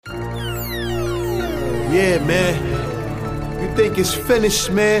Yeah, man. You think it's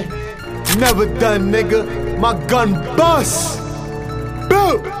finished, man? Never done, nigga. My gun bust.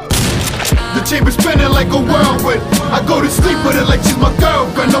 Boom! The chamber's spinning like a whirlwind. I go to sleep with her like she's my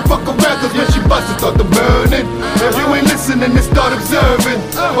girlfriend. Don't fuck around, cause when she busts, it start to burning. If you ain't listening, then start observing.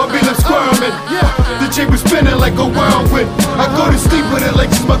 Or be them squirming. The chamber's spinning like a whirlwind. I go to sleep with her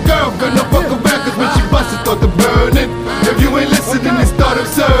like she's my girlfriend. Don't fuck around, cause when she busts, it start to burning. If you ain't listening, then start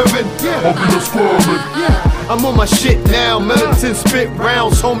observing. Or be them squirming. I'm on my shit now, militant spit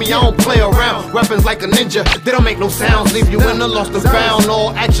rounds, homie, I don't play around. Weapons like a ninja, they don't make no sounds. Leave you in a lost and found,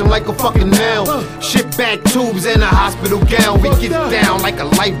 all action like a fucking nail. Shit back tubes in a hospital gown. We get down like a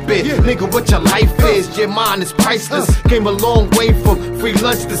light bit. Nigga, what your life is, your mind is priceless. Came a long way from free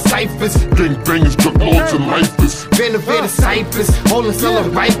lunch to ciphers. Gangbangers, drug lords, and lifers. Renovated Cypress, holding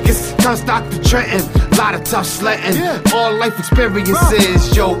selling Rikers. Turn stock to Trenton, lot of tough sledding. All life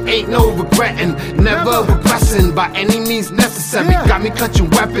experiences, yo, ain't no regretting. Never regressing by any means necessary. Got me clutching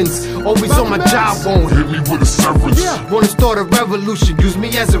weapons, always on my job, won't hit me with a severance. Wanna start a revolution, use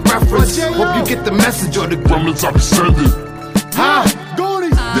me as a reference. Hope you get the message or the gremlins I be sending. Huh?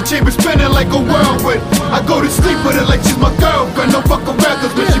 The chamber's spinning like a whirlwind. I go to sleep with her like she's my girlfriend. Don't fuck around,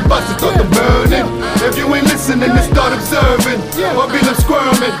 cause when she busts, it start to burning. If you ain't listening, then start observing. Or be them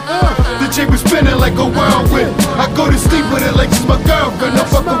squirming. The chamber's spinning like a whirlwind. I go to sleep with her like she's my girlfriend. Don't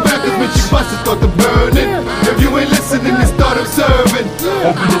fuck around, cause when she busts, it start to burning. If you ain't listening, then start observing.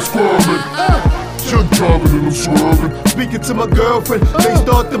 Or be them squirming. You're driving and I'm swerving. Speaking to my girlfriend, they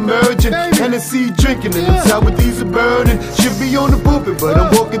start to merging. Hennessy drinking and them sour these are burning. Should be on the pulpit, but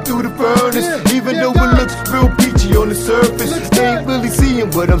I'm walking through the furnace. Even though it looks real peachy on the surface, they ain't really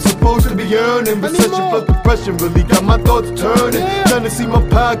seeing what I'm supposed to be earning. But such a flood depression really got my thoughts turning. Trying to see my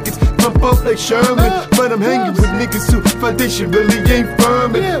pockets pump up like Sherman. But I'm hanging with niggas who foundation really ain't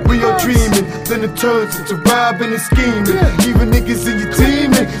firming. We are dreaming, then it turns into robbing and scheming. Even niggas in your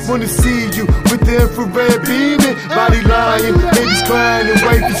teaming wanna see you with the infrared beaming. Body lying, babies crying and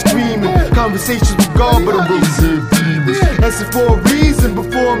wife is screaming. Conversations with God, but I'm really seeing demons. That's it for a reason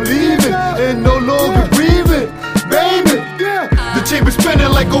before I'm leaving and no longer breathing, baby. The chamber's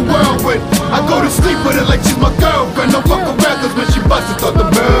spinning like a whirlwind. I go to sleep with her like she's my girlfriend. Don't fuck around, cause when she busts, it start to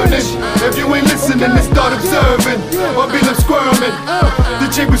burning. If you ain't listening, then start observing. Or be them squirming. The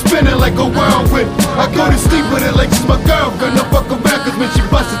chamber's spinning like a whirlwind. I go to sleep with her like